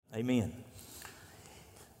Amen.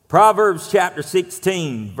 Proverbs chapter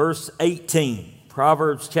 16, verse 18.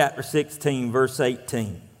 Proverbs chapter 16, verse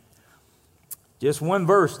 18. Just one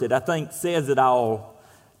verse that I think says it all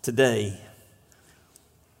today.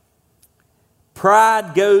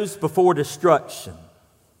 Pride goes before destruction,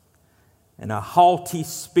 and a haughty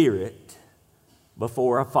spirit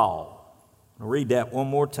before a fall. I'll read that one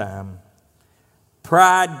more time.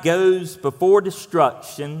 Pride goes before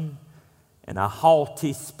destruction, and a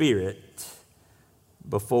haughty spirit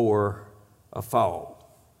before a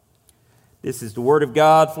fall. This is the word of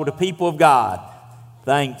God for the people of God.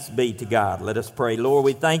 Thanks be to God. Let us pray. Lord,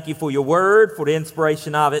 we thank you for your word, for the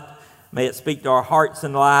inspiration of it. May it speak to our hearts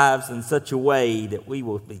and lives in such a way that we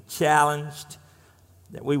will be challenged,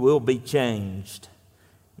 that we will be changed,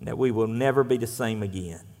 and that we will never be the same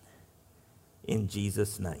again. In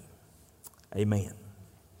Jesus' name, amen.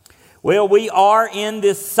 Well, we are in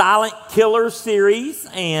this Silent Killer series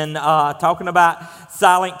and talking about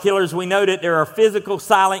silent killers. We know that there are physical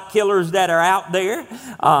silent killers that are out there.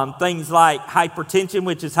 Things like hypertension,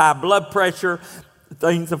 which is high blood pressure.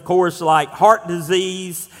 Things, of course, like heart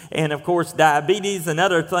disease and, of course, diabetes and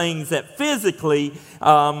other things that physically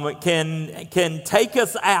can take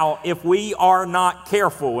us out if we are not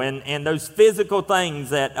careful. And those physical things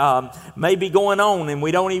that may be going on and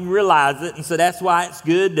we don't even realize it. And so that's why it's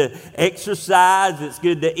good to exercise, it's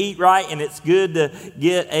good to eat right, and it's good to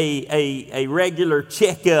get a regular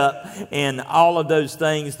checkup and all of those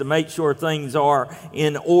things to make sure things are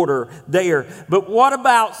in order there. But what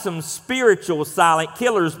about some spiritual silent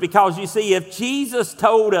killers? Because you see, if Jesus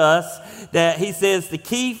told us that he says the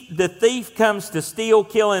thief comes to steal,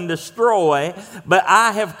 kill, and destroy, but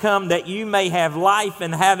I have come that you may have life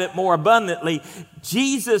and have it more abundantly.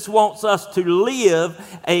 Jesus wants us to live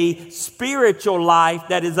a spiritual life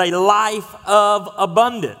that is a life of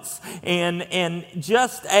abundance. And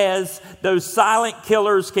just as those silent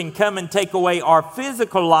killers can come and take away our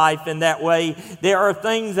physical life in that way, there are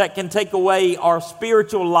things that can take away our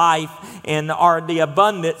spiritual life and the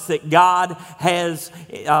abundance that God has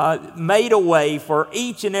made a way for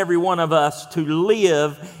each and every one of us to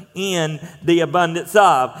live in the abundance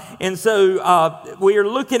of. And so we are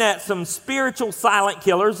looking at some spiritual silent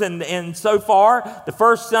killers, and so far the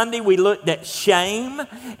first Sunday we looked at shame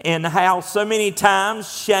and how so many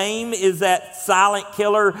times shame is that silent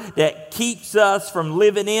killer that keeps us from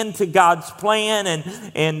living into God's plan,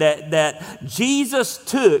 and that Jesus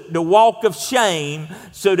took the walk of shame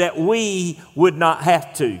so that we would not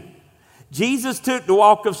have to. Jesus took the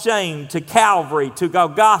walk of shame to Calvary, to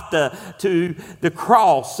Golgotha, to the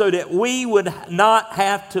cross, so that we would not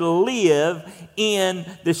have to live in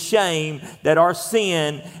the shame that our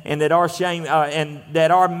sin and that our shame and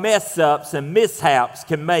that our mess ups and mishaps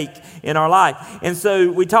can make in our life. And so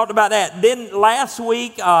we talked about that. Then last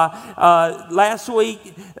week, Pastor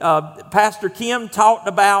Kim talked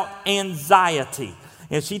about anxiety.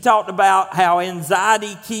 And she talked about how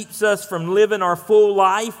anxiety keeps us from living our full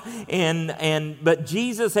life. But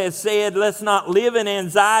Jesus has said, let's not live in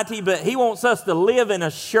anxiety, but he wants us to live in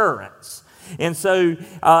assurance. And so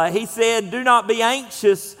he said, do not be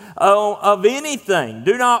anxious of anything.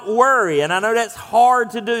 Do not worry. And I know that's hard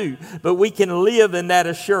to do, but we can live in that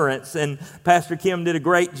assurance. And Pastor Kim did a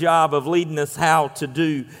great job of leading us how to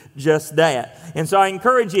do just that. And so I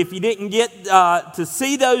encourage you, if you didn't get to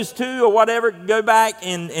see those two or whatever, go back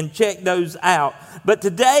and check those out. But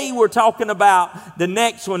today we're talking about the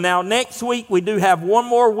next one. Now, next week we do have one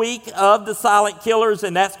more week of the silent killers,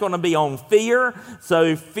 and that's going to be on fear.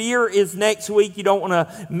 So fear is next week. You don't want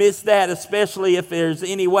to miss that, especially if there's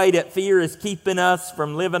any way that fear is keeping us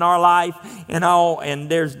from living our life and all. And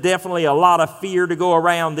there's definitely a lot of fear to go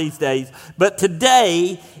around these days. But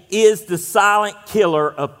today is the silent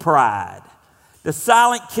killer of pride. The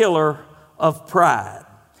silent killer of pride.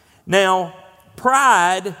 Now,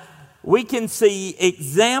 pride, we can see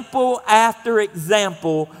example after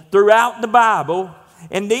example throughout the Bible.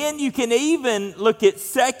 And then you can even look at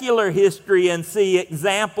secular history and see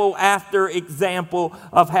example after example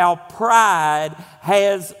of how pride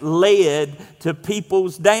has led to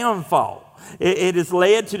people's downfall. It has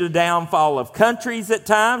led to the downfall of countries at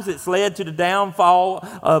times. It's led to the downfall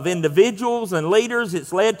of individuals and leaders.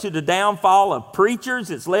 It's led to the downfall of preachers.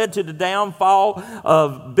 It's led to the downfall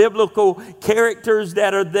of biblical characters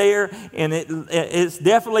that are there. And it's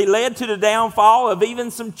definitely led to the downfall of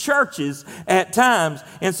even some churches at times.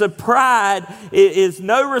 And so pride is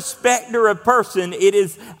no respecter of person. It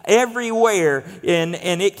is everywhere. And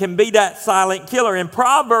it can be that silent killer. And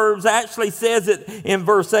Proverbs actually says it in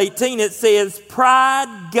verse 18. It says,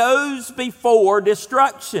 pride goes before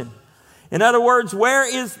destruction. In other words, where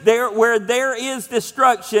there is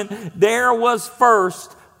destruction, there was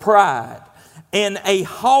first pride. And a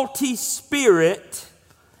haughty spirit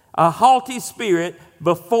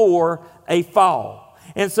before a fall.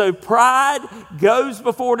 And so pride goes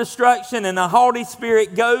before destruction, and a haughty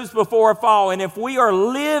spirit goes before a fall. And if we are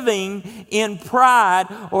living in pride,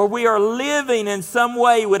 or we are living in some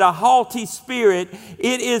way with a haughty spirit,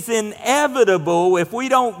 it is inevitable, if we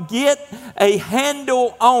don't get a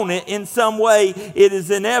handle on it in some way, it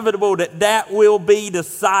is inevitable that will be the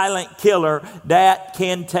silent killer that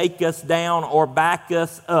can take us down or back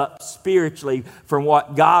us up spiritually from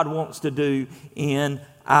what God wants to do in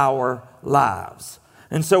our lives.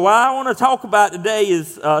 And so what I want to talk about today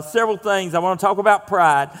is several things. I want to talk about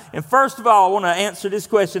pride. And first of all, I want to answer this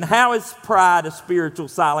question: how is pride a spiritual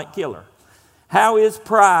silent killer? How is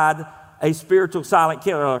pride a spiritual silent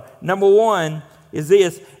killer? Number one is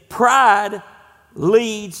this: pride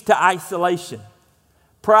leads to isolation.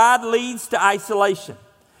 Pride leads to isolation.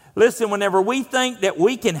 Listen, whenever we think that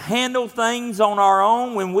we can handle things on our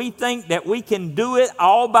own, when we think that we can do it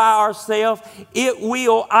all by ourselves, it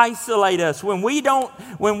will isolate us. When we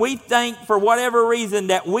think for whatever reason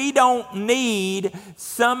that we don't need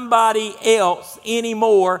somebody else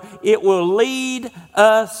anymore, it will lead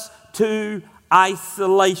us to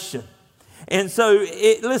isolation. And so,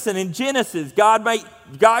 listen, in Genesis,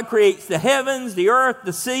 God creates the heavens, the earth,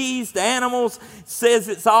 the seas, the animals, says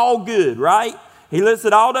it's all good, right? He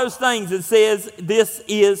listed all those things and says, this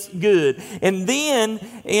is good. And then,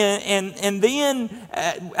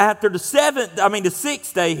 after the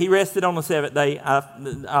sixth day, he rested on the seventh day.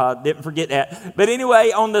 I didn't forget that. But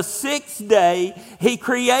anyway, on the sixth day, he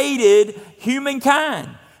created humankind.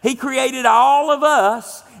 He created all of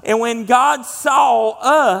us. And when God saw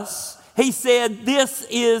us, he said, this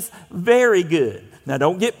is very good. Now,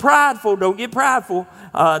 don't get prideful.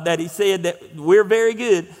 That he said that we're very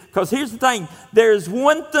good. Because here's the thing. There's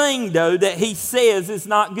one thing, though, that he says is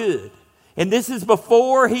not good. And this is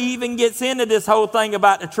before he even gets into this whole thing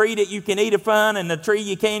about the tree that you can eat upon and the tree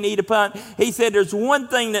you can't eat upon. He said there's one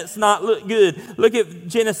thing that's not good. Look at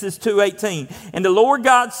Genesis 2:18. And the Lord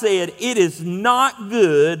God said, it is not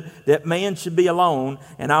good that man should be alone,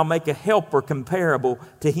 and I'll make a helper comparable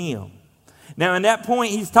to him. Now, in that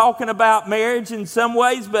point, he's talking about marriage in some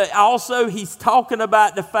ways, but also he's talking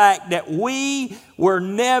about the fact that we were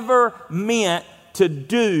never meant to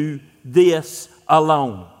do this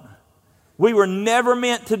alone. We were never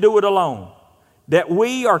meant to do it alone. That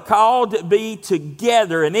we are called to be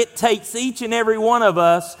together, and it takes each and every one of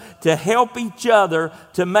us to help each other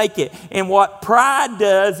to make it. And what pride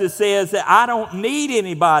does is says that I don't need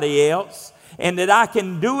anybody else, and that I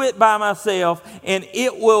can do it by myself, and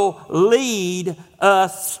it will lead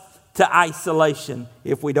us to isolation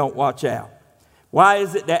if we don't watch out. Why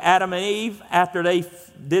is it that Adam and Eve, after they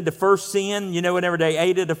did the first sin, whenever they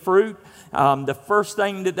ate of the fruit, the first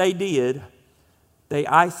thing that they did, they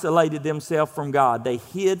isolated themselves from God. They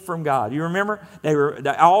hid from God. You remember?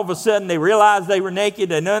 All of a sudden they realized they were naked.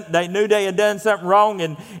 They knew they had done something wrong,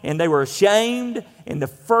 and they were ashamed. And the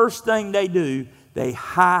first thing they do, they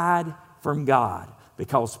hide from God,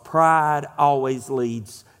 because pride always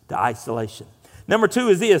leads to isolation. Number two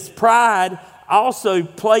is this: pride also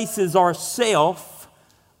places ourselves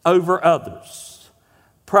over others.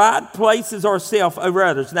 Pride places ourselves over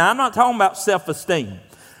others. Now, I'm not talking about self-esteem.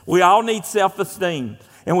 We all need self-esteem.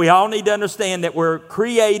 And we all need to understand that we're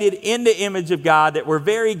created in the image of God, that we're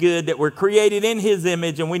very good, that we're created in His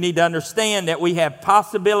image, and we need to understand that we have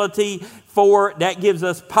possibility that gives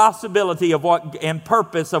us possibility of and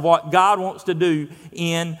purpose of what God wants to do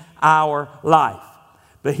in our life.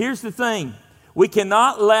 But here's the thing. We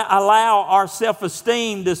cannot allow our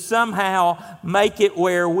self-esteem to somehow make it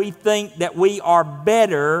where we think that we are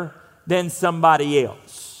better than somebody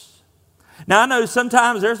else. Now, I know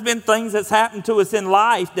sometimes there's been things that's happened to us in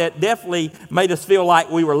life that definitely made us feel like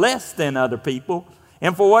we were less than other people.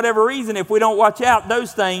 And for whatever reason, if we don't watch out,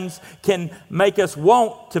 those things can make us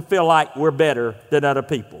want to feel like we're better than other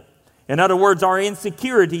people. In other words, our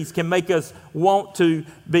insecurities can make us want to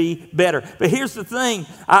be better. But here's the thing.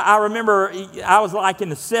 I remember I was like in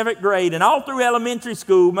the 7th grade, and all through elementary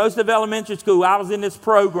school, most of elementary school, I was in this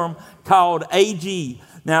program called AG.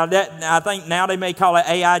 Now, I think now they may call it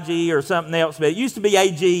AIG or something else, but it used to be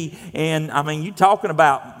AG. And, you talking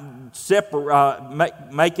about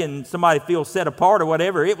making somebody feel set apart or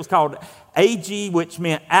whatever. It was called AG, which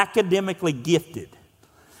meant academically gifted.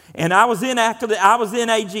 And I was in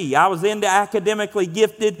AG. I was into academically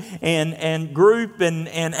gifted and group and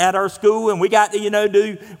at our school, and we got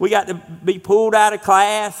to be pulled out of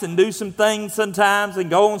class and do some things sometimes and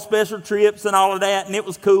go on special trips and all of that, and it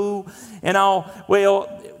was cool and all.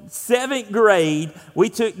 Well, 7th grade, we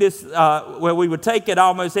took this, we would take it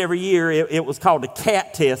almost every year. It was called the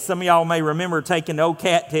CAT test. Some of y'all may remember taking the old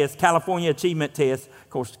CAT test, California Achievement Test. Of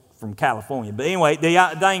course, from California. But anyway,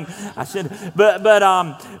 I should. But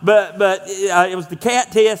it was the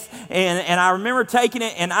CAT test, and I remember taking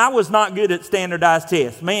it, and I was not good at standardized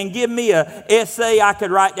tests. Man, give me an essay, I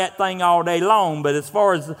could write that thing all day long. But as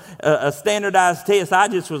far as a standardized test, I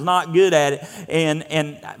just was not good at it.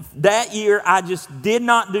 And that year, I just did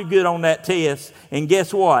not do good on that test. And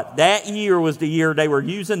guess what? That year was the year they were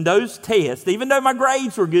using those tests. Even though my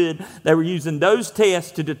grades were good, they were using those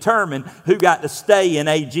tests to determine who got to stay in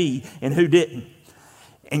AG and who didn't.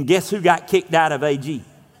 And guess who got kicked out of AG?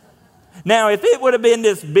 Now, if it would have been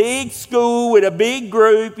this big school with a big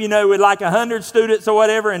group, with like 100 students or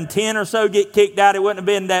whatever, and 10 or so get kicked out, it wouldn't have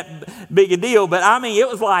been that big a deal. But I mean, it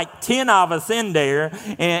was like 10 of us in there,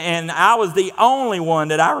 and I was the only one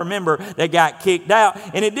that I remember that got kicked out.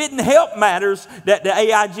 And it didn't help matters that the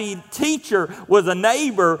AIG teacher was a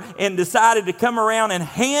neighbor and decided to come around and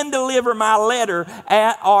hand deliver my letter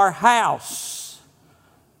at our house.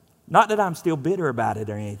 Not that I'm still bitter about it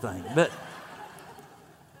or anything, but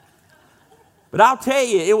I'll tell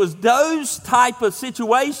you, it was those type of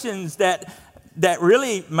situations that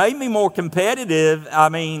really made me more competitive,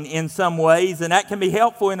 in some ways, and that can be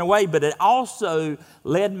helpful in a way, but it also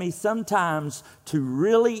led me sometimes to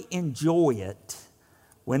really enjoy it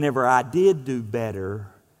whenever I did do better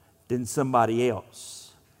than somebody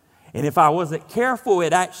else. And if I wasn't careful,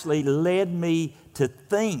 it actually led me to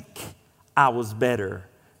think I was better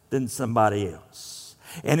than somebody else.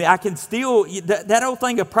 And I can still, that old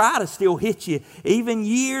thing of pride will still hit you even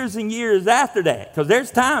years and years after that. Because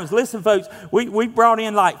there's times, listen folks, we brought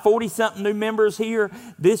in like 40-something new members here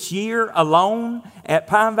this year alone at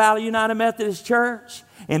Pine Valley United Methodist Church.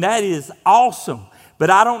 And that is awesome. But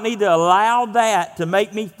I don't need to allow that to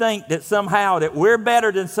make me think that somehow that we're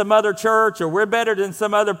better than some other church or we're better than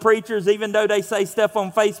some other preachers, even though they say stuff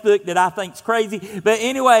on Facebook that I think's crazy. But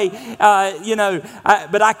anyway, but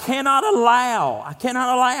we cannot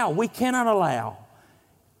allow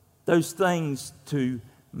those things to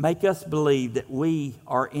make us believe that we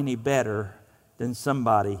are any better than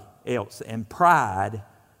somebody else. And pride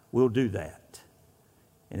will do that.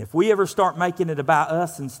 And if we ever start making it about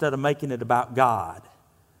us instead of making it about God,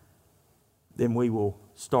 then we will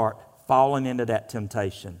start falling into that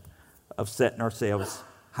temptation of setting ourselves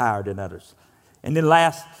higher than others. And then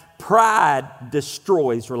last, pride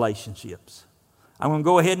destroys relationships. I'm going to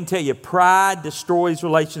go ahead and tell you, pride destroys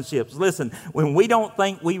relationships. Listen, when we don't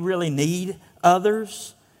think we really need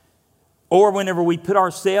others, or whenever we put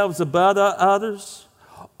ourselves above others,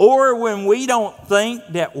 or when we don't think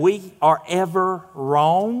that we are ever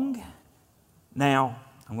wrong. Now,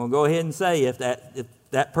 I'm going to go ahead and say, if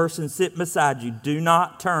that person sitting beside you, do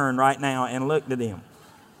not turn right now and look to them.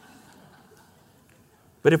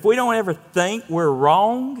 But if we don't ever think we're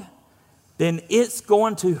wrong, then it's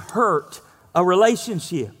going to hurt a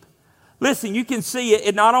relationship. Listen, you can see it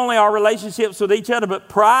in not only our relationships with each other, but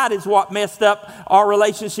pride is what messed up our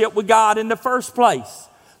relationship with God in the first place.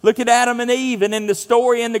 Look at Adam and Eve, and in the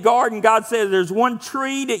story in the garden, God says there's one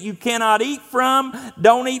tree that you cannot eat from.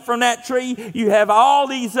 Don't eat from that tree. You have all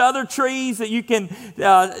these other trees that you can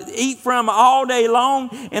eat from all day long.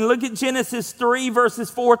 And look at Genesis 3, verses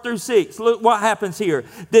 4 through 6. Look what happens here.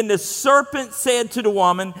 Then the serpent said to the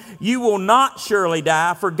woman, "You will not surely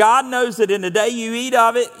die, for God knows that in the day you eat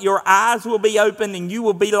of it, your eyes will be opened, and you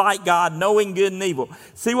will be like God, knowing good and evil."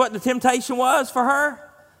 See what the temptation was for her?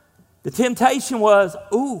 The temptation was,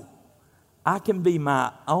 I can be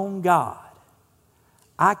my own God.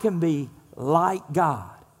 I can be like God.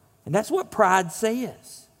 And that's what pride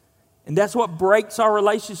says. And that's what breaks our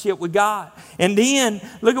relationship with God. And then,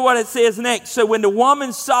 look at what it says next. So when the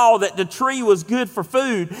woman saw that the tree was good for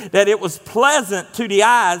food, that it was pleasant to the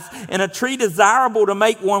eyes, and a tree desirable to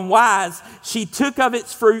make one wise, she took of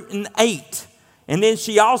its fruit and ate. And then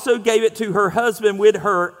she also gave it to her husband with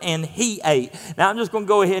her, and he ate. Now, I'm just going to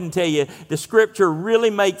go ahead and tell you, the scripture really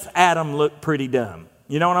makes Adam look pretty dumb.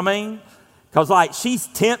 You know what I mean? Because she's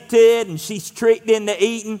tempted and she's tricked into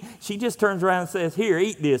eating. She just turns around and says, "Here,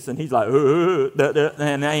 eat this." And he's like,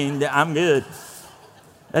 and I'm good.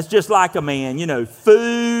 That's just like a man,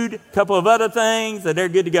 food, a couple of other things, and they're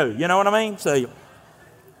good to go. You know what I mean? So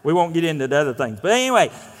we won't get into the other things. But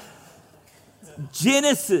anyway,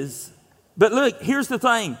 Genesis. But look, here's the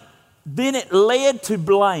thing. then it led to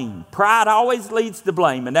blame. Pride always leads to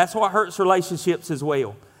blame, and that's what hurts relationships as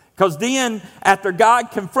well. Because then, after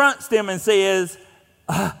God confronts them and says,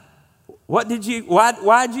 why'd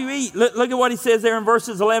you eat? Look at what he says there in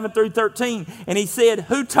verses 11 through 13. And he said,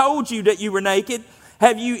 who told you that you were naked?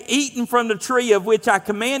 Have you eaten from the tree of which I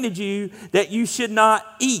commanded you that you should not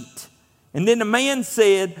eat? And then the man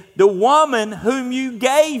said, the woman whom you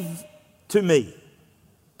gave to me,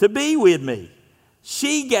 to be with me,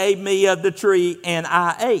 she gave me of the tree and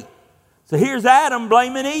I ate. So here's Adam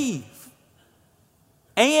blaming Eve.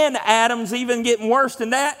 And Adam's even getting worse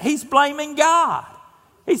than that. He's blaming God.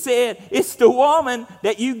 He said, it's the woman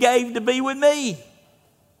that you gave to be with me.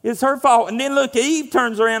 It's her fault. And then look, Eve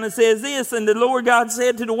turns around and says this, and the Lord God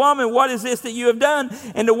said to the woman, what is this that you have done?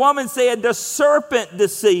 And the woman said, the serpent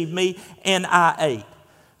deceived me and I ate.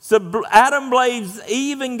 So Adam blames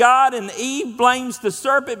Eve and God, and Eve blames the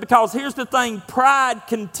serpent, because here's the thing, pride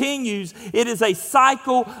continues. It is a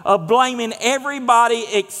cycle of blaming everybody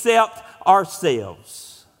except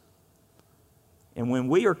ourselves. And when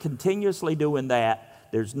we are continuously doing that,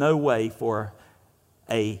 there's no way for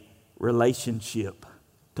a relationship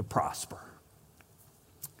to prosper.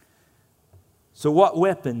 So what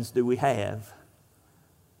weapons do we have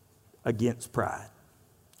against pride?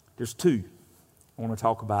 There's two I want to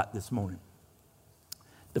talk about this morning.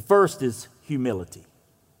 The first is humility.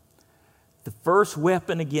 The first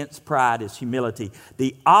weapon against pride is humility.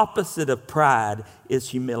 The opposite of pride is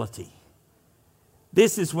humility.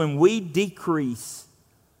 This is when we decrease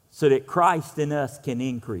so that Christ in us can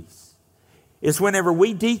increase. It's whenever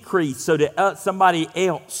we decrease so that somebody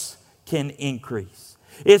else can increase.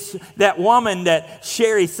 It's that woman that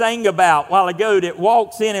Sherry sang about a while ago that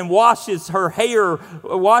walks in and washes her hair,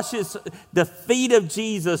 washes the feet of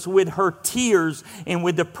Jesus with her tears and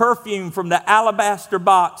with the perfume from the alabaster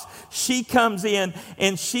box. She comes in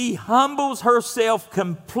and she humbles herself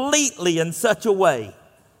completely in such a way.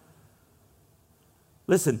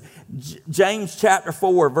 Listen, James chapter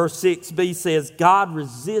 4, verse 6b says, God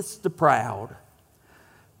resists the proud,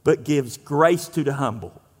 but gives grace to the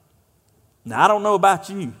humble. Now, I don't know about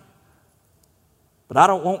you, but I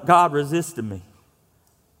don't want God resisting me.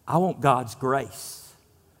 I want God's grace.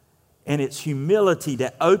 And it's humility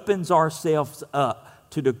that opens ourselves up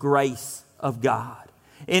to the grace of God.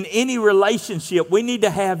 In any relationship, we need to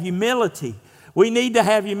have humility. We need to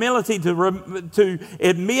have humility to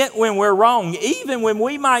admit when we're wrong, even when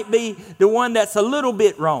we might be the one that's a little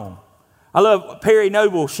bit wrong. I love Perry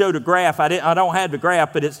Noble showed a graph. I don't have the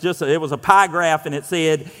graph, but it was a pie graph, and it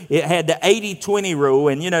said it had the 80-20 rule,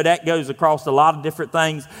 and that goes across a lot of different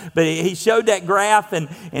things. But he showed that graph, and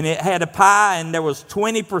it had a pie, and there was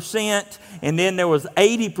 20%, and then there was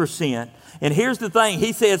 80%. And here's the thing.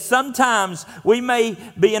 He says sometimes we may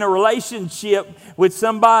be in a relationship with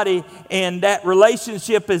somebody and that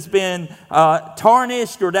relationship has been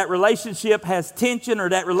tarnished, or that relationship has tension, or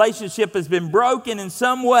that relationship has been broken in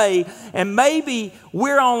some way. And maybe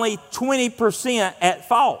we're only 20% at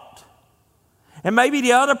fault. And maybe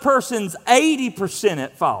the other person's 80%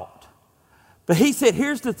 at fault. But he said,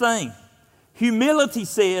 here's the thing. Humility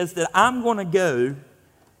says that I'm going to go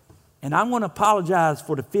and I'm going to apologize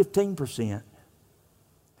for the 15%. For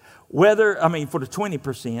the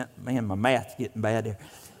 20%. Man, my math's getting bad there.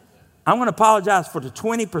 I'm going to apologize for the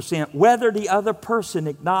 20%, whether the other person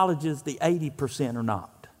acknowledges the 80% or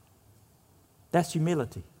not. That's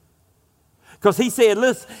humility. Because he said,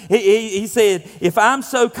 listen, he said, if I'm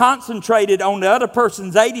so concentrated on the other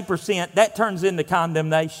person's 80%, that turns into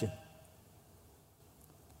condemnation.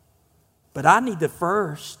 But I need to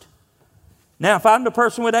first. Now, if I'm the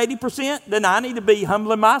person with 80%, then I need to be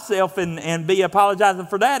humbling myself and be apologizing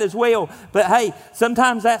for that as well. But hey,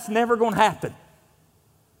 sometimes that's never going to happen.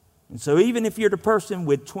 And so even if you're the person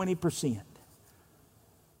with 20%,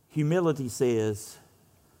 humility says,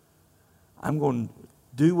 I'm going to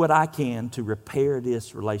do what I can to repair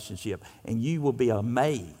this relationship. And you will be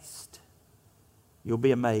amazed. You'll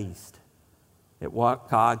be amazed at what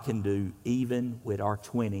God can do even with our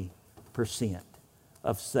 20%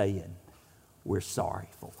 of saying we're sorry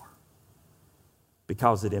for.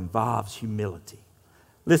 Because it involves humility.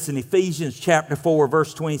 Listen, Ephesians chapter 4,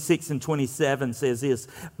 verse 26 and 27 says this,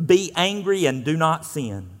 be angry and do not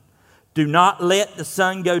sin. Do not let the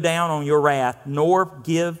sun go down on your wrath, nor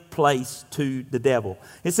give place to the devil.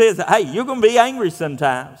 It says, hey, you're going to be angry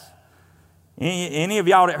sometimes. Any of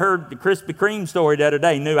y'all that heard the Krispy Kreme story the other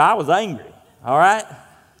day knew I was angry. All right?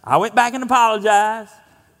 I went back and apologized.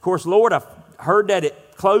 Of course, Lord, I heard that it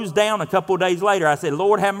closed down a couple of days later. I said,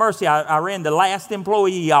 Lord, have mercy. I ran the last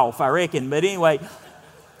employee off, I reckon. But anyway,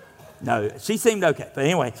 no, she seemed okay. But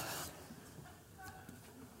anyway,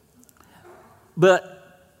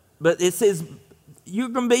 But it says, you're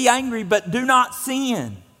going to be angry, but do not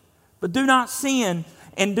sin. But do not sin,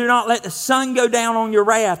 and do not let the sun go down on your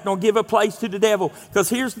wrath, nor give a place to the devil. Because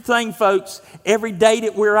here's the thing, folks. Every day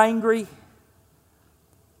that we're angry,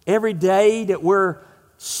 every day that we're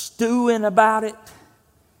stewing about it,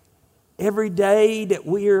 every day that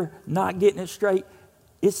we're not getting it straight,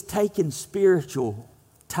 it's taking spiritual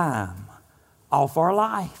time off our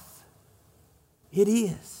life. It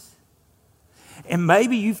is. And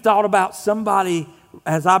maybe you've thought about somebody,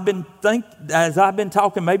 as I've been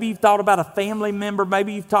talking, maybe you've thought about a family member,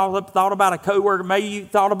 maybe you've thought about a coworker, maybe you've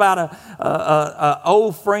thought about a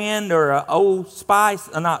old friend or an old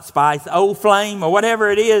old flame or whatever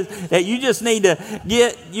it is that you just need to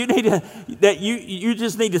you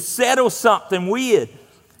just need to settle something with.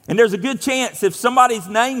 And there's a good chance if somebody's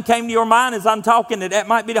name came to your mind as I'm talking, that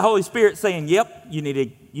might be the Holy Spirit saying, yep, you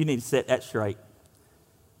need to set that straight.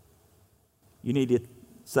 You need to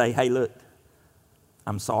say, hey, look,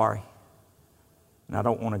 I'm sorry. And I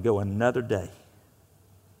don't want to go another day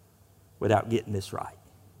without getting this right.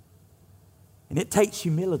 And it takes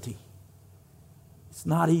humility. It's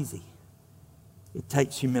not easy. It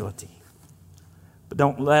takes humility. But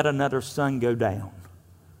don't let another sun go down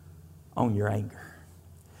on your anger.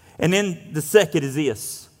 And then the second is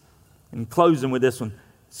this, and closing with this one,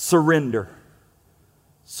 surrender.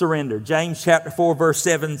 Surrender. James chapter 4 verse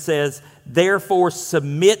 7 says, therefore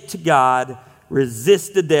submit to God,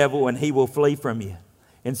 resist the devil, and he will flee from you.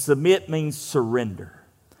 And submit means surrender.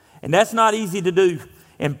 And that's not easy to do.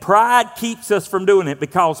 And pride keeps us from doing it,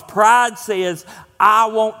 because pride says, I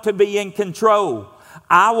want to be in control.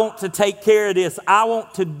 I want to take care of this. I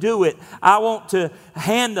want to do it. I want to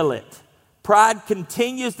handle it. Pride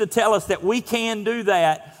continues to tell us that we can do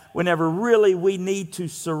that whenever really we need to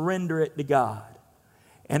surrender it to God.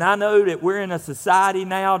 And I know that we're in a society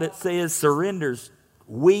now that says surrender's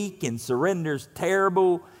weak and surrender's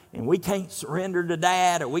terrible, and we can't surrender to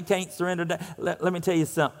that, or we can't surrender to that. Let me tell you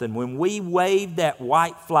something. When we wave that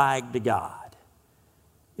white flag to God,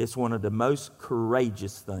 it's one of the most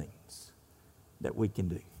courageous things that we can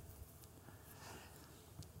do.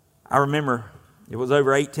 I remember it was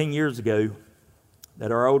over 18 years ago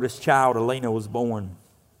that our oldest child, Alina, was born.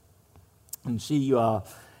 And she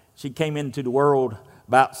came into the world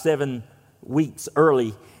about 7 weeks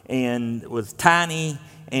early, and was tiny,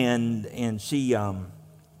 and she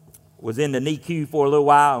was in the NICU for a little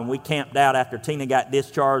while, and we camped out after Tina got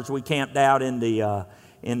discharged. We camped out in the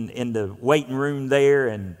waiting room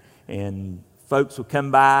there, and folks would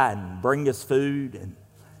come by and bring us food, and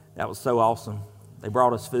that was so awesome. They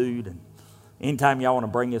brought us food, and anytime y'all want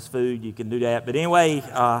to bring us food, you can do that. But anyway,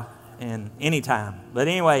 and anytime. But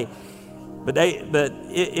anyway,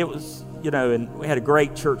 it was. And we had a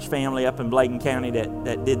great church family up in Bladen County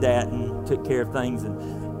that did that and took care of things.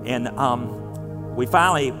 And we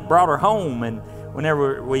finally brought her home. And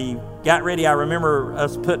whenever we got ready, I remember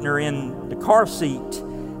us putting her in the car seat.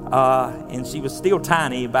 And she was still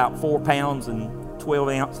tiny, about 4 pounds and 12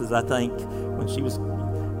 ounces, I think, when she was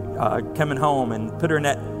coming home, and put her in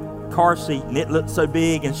that car seat. And it looked so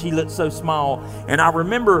big and she looked so small. And I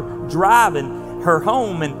remember driving her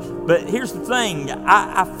home, but here's the thing,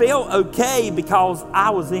 I felt okay because I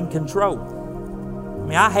was in control. I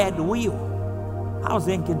mean, I had the wheel. I was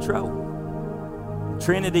in control.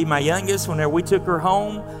 Trinity, my youngest, whenever we took her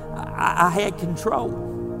home, I had control.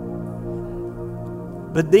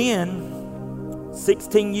 But then,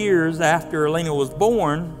 16 years after Alina was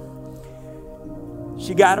born,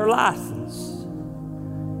 she got her license.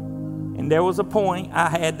 And there was a point I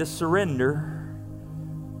had to surrender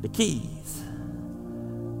the keys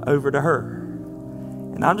over to her.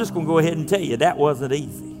 And I'm just going to go ahead and tell you, that wasn't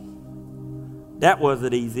easy. That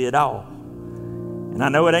wasn't easy at all. And I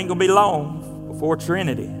know it ain't going to be long before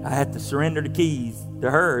Trinity, I had to surrender the keys to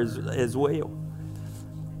her as well.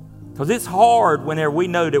 Because it's hard whenever we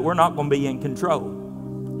know that we're not going to be in control.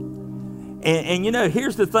 And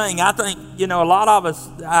here's the thing. I think, a lot of us,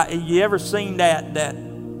 you ever seen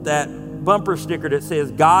that bumper sticker that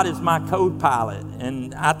says, God is my co-pilot?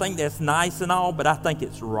 And I think that's nice and all, but I think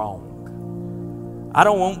it's wrong. I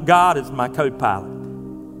don't want God as my co-pilot.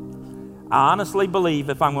 I honestly believe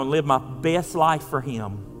if I'm going to live my best life for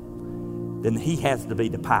Him, then He has to be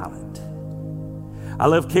the pilot. I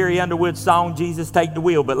love Carrie Underwood's song, Jesus Take the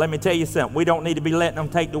Wheel, but let me tell you something. We don't need to be letting Him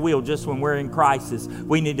take the wheel just when we're in crisis.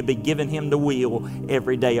 We need to be giving Him the wheel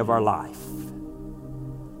every day of our life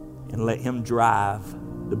and let Him drive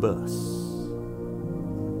the bus.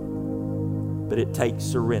 But it takes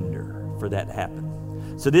surrender for that to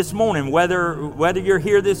happen. So this morning, whether you're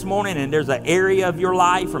here this morning and there's an area of your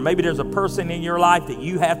life, or maybe there's a person in your life that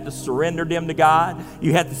you have to surrender them to God,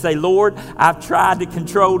 you have to say, Lord, I've tried to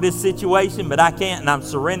control this situation, but I can't, and I'm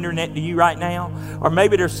surrendering it to you right now. Or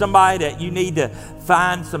maybe there's somebody that you need to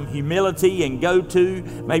find some humility and go to.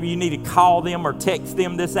 Maybe you need to call them or text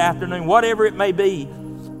them this afternoon. Whatever it may be,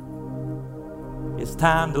 it's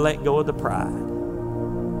time to let go of the pride.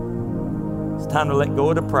 It's time to let go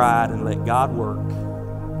of the pride and let God work in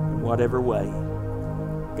whatever way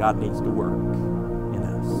God needs to work in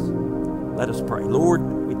us. Let us pray. Lord,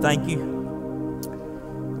 we thank you.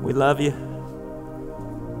 We love you.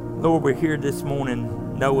 Lord, we're here this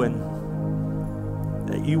morning knowing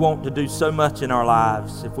that you want to do so much in our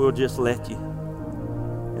lives if we'll just let you.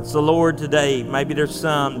 And so, Lord, today, maybe there's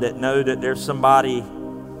some that know that there's somebody.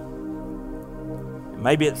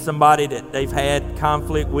 Maybe it's somebody that they've had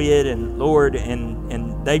conflict with, and Lord,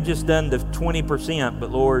 and they've just done the 20%.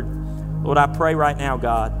 But Lord, I pray right now,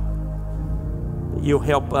 God, that you'll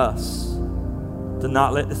help us to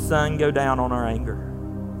not let the sun go down on our anger.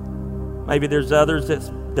 Maybe there's others that's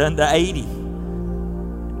done the 80.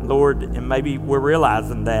 Lord, and maybe we're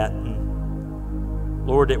realizing that. And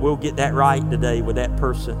Lord, that we'll get that right today with that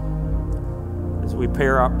person as we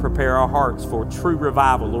prepare our hearts for true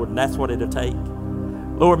revival, Lord, and that's what it'll take.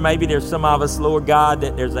 Lord, maybe there's some of us, Lord God,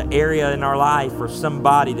 that there's an area in our life or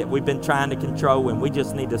somebody that we've been trying to control, and we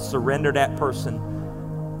just need to surrender that person.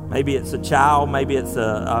 Maybe it's a child, maybe it's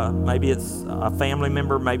a family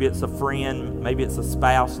member, maybe it's a friend, maybe it's a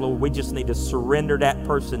spouse. Lord, we just need to surrender that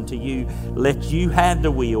person to you. Let you have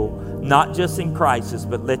the will, not just in crisis,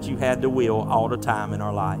 but let you have the will all the time in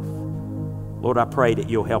our life. Lord, I pray that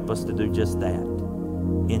you'll help us to do just that.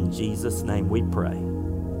 In Jesus' name we pray.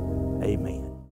 Amen.